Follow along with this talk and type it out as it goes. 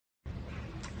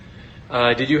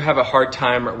Did you have a hard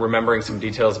time remembering some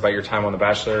details about your time on The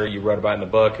Bachelor you wrote about in the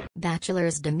book?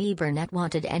 Bachelor's Demi Burnett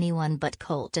wanted anyone but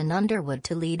Colton Underwood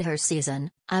to lead her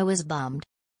season. I was bummed.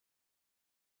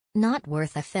 Not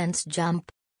worth a fence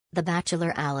jump. The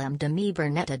Bachelor alum Demi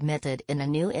Burnett admitted in a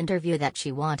new interview that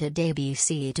she wanted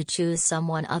ABC to choose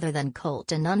someone other than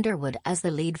Colton Underwood as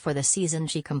the lead for the season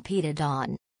she competed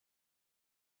on.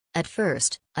 At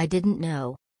first, I didn't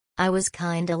know. I was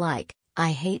kinda like,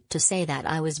 I hate to say that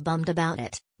I was bummed about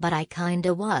it, but I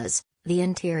kinda was, the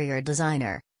interior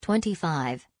designer,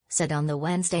 25, said on the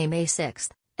Wednesday, May 6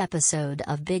 episode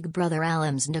of Big Brother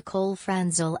alums Nicole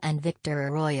Franzel and Victor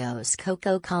Arroyo's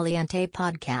Coco Caliente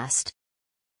podcast.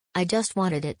 I just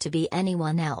wanted it to be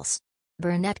anyone else.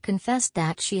 Burnett confessed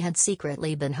that she had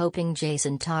secretly been hoping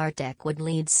Jason Tartick would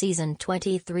lead season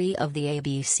 23 of the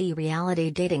ABC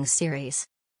reality dating series.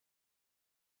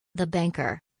 The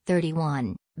banker,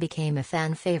 31, became a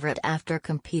fan favorite after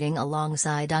competing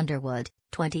alongside Underwood,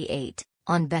 28,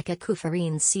 on Becca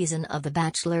Kufrin's season of The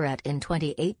Bachelorette in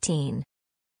 2018.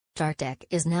 Tartick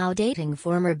is now dating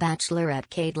former Bachelorette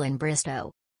Kaitlyn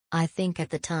Bristowe. I think at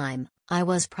the time, I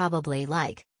was probably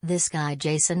like, this guy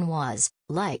Jason was,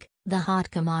 like, the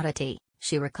hot commodity,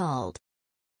 she recalled.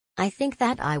 I think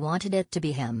that I wanted it to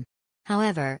be him.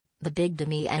 However, the Big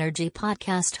Demi Energy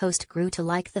podcast host grew to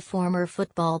like the former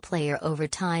football player over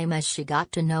time as she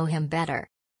got to know him better.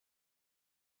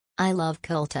 I love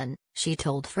Colton, she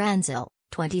told Franzel,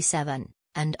 27,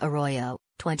 and Arroyo,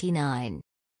 29.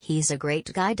 He's a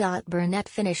great guy. Burnett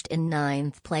finished in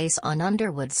 9th place on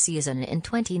Underwood's season in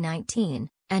 2019,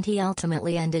 and he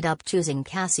ultimately ended up choosing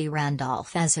Cassie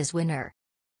Randolph as his winner.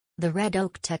 The Red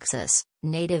Oak, Texas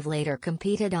native later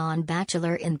competed on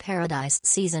Bachelor in Paradise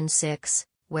Season 6,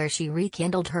 where she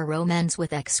rekindled her romance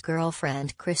with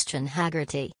ex-girlfriend Christian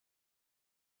Haggerty.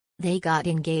 They got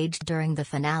engaged during the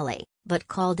finale, but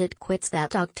called it quits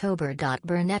that October.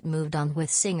 Burnett moved on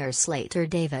with singer Slater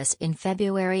Davis in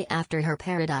February after her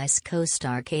Paradise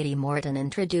co-star Katie Morton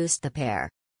introduced the pair.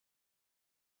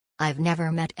 I've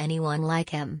never met anyone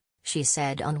like him, she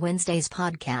said on Wednesday's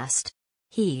podcast.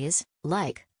 He's,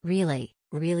 like, really,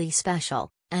 really special,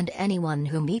 and anyone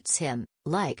who meets him,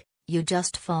 like, you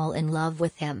just fall in love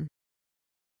with him.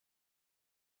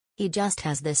 He just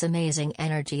has this amazing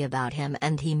energy about him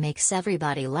and he makes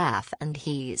everybody laugh and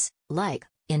he's, like,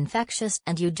 infectious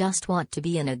and you just want to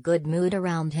be in a good mood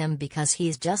around him because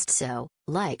he's just so,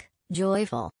 like,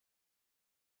 joyful.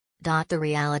 The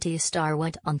reality star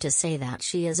went on to say that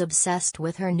she is obsessed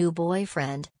with her new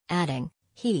boyfriend, adding,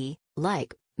 he,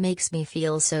 like, makes me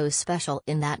feel so special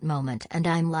in that moment and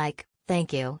I'm like,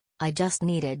 thank you, I just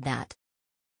needed that.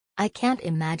 I can't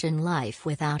imagine life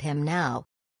without him now.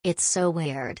 It's so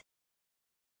weird.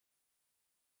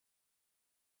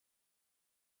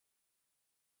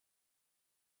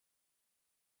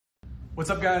 What's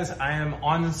up, guys? I am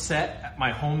on set at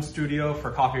my home studio for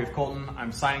Coffee with Colton.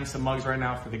 I'm signing some mugs right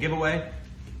now for the giveaway,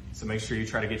 so make sure you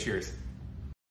try to get yours.